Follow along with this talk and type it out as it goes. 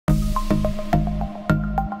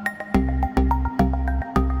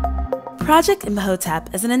Project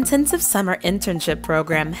Imhotep is an intensive summer internship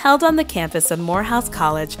program held on the campus of Morehouse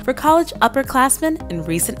College for college upperclassmen and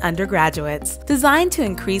recent undergraduates, designed to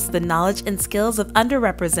increase the knowledge and skills of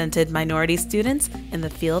underrepresented minority students in the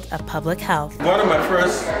field of public health. One of my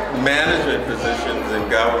first management positions in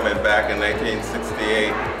government back in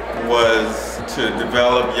 1968 was to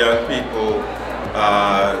develop young people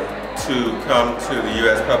to come to the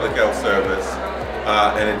U.S. Public Health Service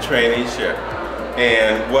in a traineeship.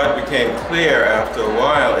 And what became clear after a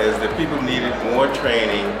while is that people needed more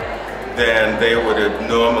training than they would have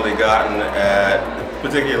normally gotten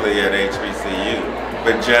particularly at HBCU,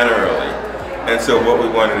 but generally. And so what we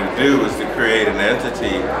wanted to do was to create an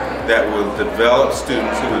entity that would develop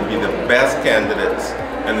students who would be the best candidates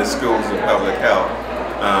in the schools of public health.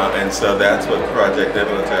 And so that's what Project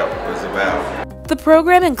Imhotep was about. The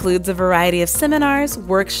program includes a variety of seminars,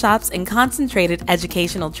 workshops, and concentrated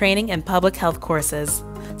educational training and public health courses,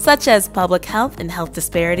 such as public health and health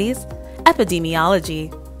disparities,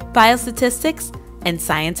 epidemiology, biostatistics, and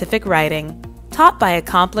scientific writing, taught by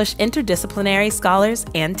accomplished interdisciplinary scholars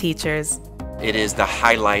and teachers. It is the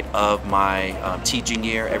highlight of my teaching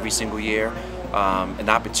year every single year, an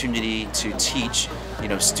opportunity to teach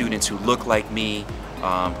students who look like me,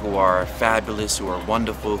 who are fabulous, who are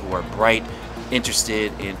wonderful, who are bright,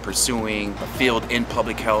 interested in pursuing a field in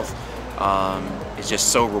public health. It's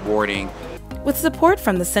just so rewarding. With support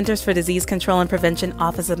from the Centers for Disease Control and Prevention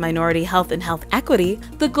Office of Minority Health and Health Equity,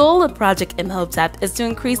 the goal of Project Imhotep is to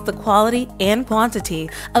increase the quality and quantity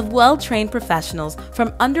of well-trained professionals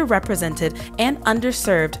from underrepresented and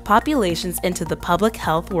underserved populations into the public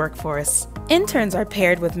health workforce. Interns are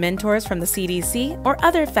paired with mentors from the CDC or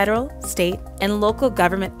other federal, state, and local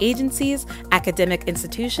government agencies, academic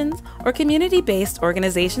institutions, or community-based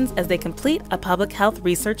organizations as they complete a public health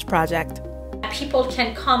research project. People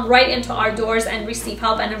can come right into our doors and receive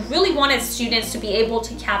help, and I really wanted students to be able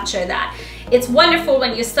to capture that. It's wonderful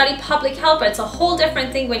when you study public health, but it's a whole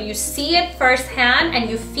different thing when you see it firsthand and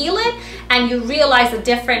you feel it and you realize the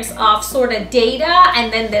difference of sort of data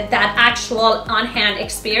and then that actual on-hand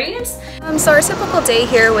experience. So our typical day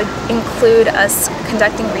here would include us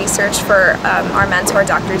conducting research for our mentor,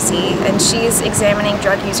 Dr. Z, and she's examining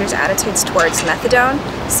drug users' attitudes towards methadone.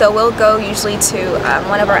 So we'll go usually to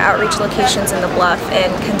one of our outreach locations in the Bluff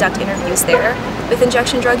and conduct interviews there with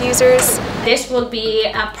injection drug users. This will be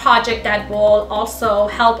a project that will also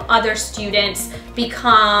help other students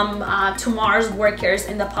become tomorrow's workers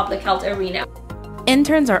in the public health arena.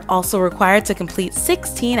 Interns are also required to complete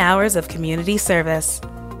 16 hours of community service.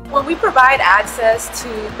 When we provide access to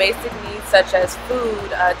basic needs such as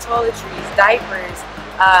food, toiletries, diapers,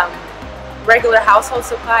 regular household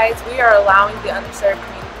supplies, we are allowing the underserved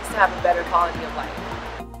communities to have a better quality of life.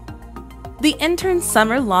 The intern's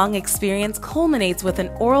summer-long experience culminates with an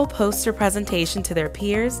oral poster presentation to their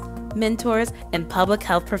peers, mentors, and public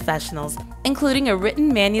health professionals, including a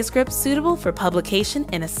written manuscript suitable for publication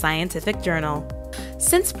in a scientific journal.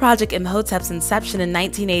 Since Project Imhotep's inception in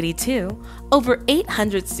 1982, over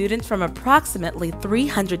 800 students from approximately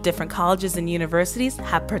 300 different colleges and universities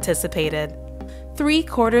have participated.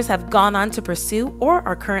 3/4 have gone on to pursue or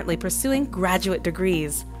are currently pursuing graduate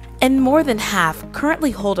degrees, and more than half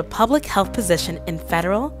currently hold a public health position in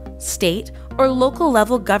federal, state, or local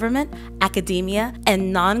level government, academia,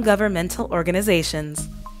 and non-governmental organizations.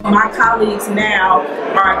 My colleagues now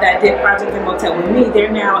that did Project Imhotep with me,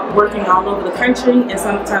 they're now working all over the country and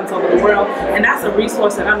sometimes over the world, and that's a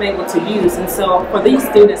resource that I'm able to use. And so for these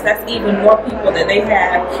students, that's even more people that they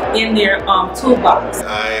have in their toolbox.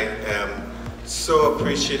 I am so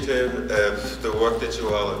appreciative of the work that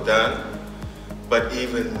you all have done, but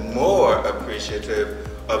even more appreciative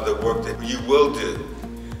of the work that you will do.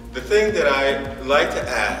 The thing that I like to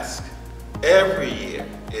ask every year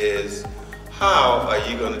is, how are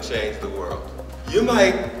you going to change the world? You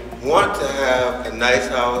might want to have a nice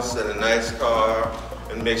house and a nice car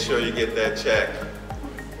and make sure you get that check.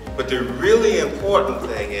 But the really important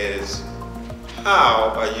thing is,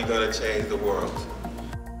 how are you going to change the world?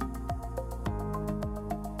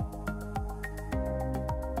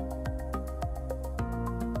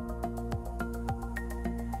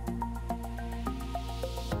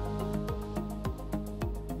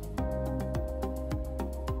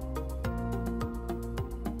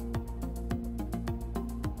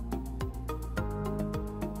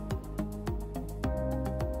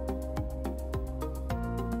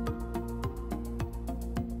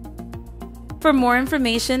 For more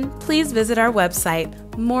information, please visit our website,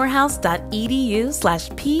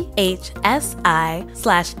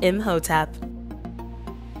 morehouse.edu/phsi/imhotep.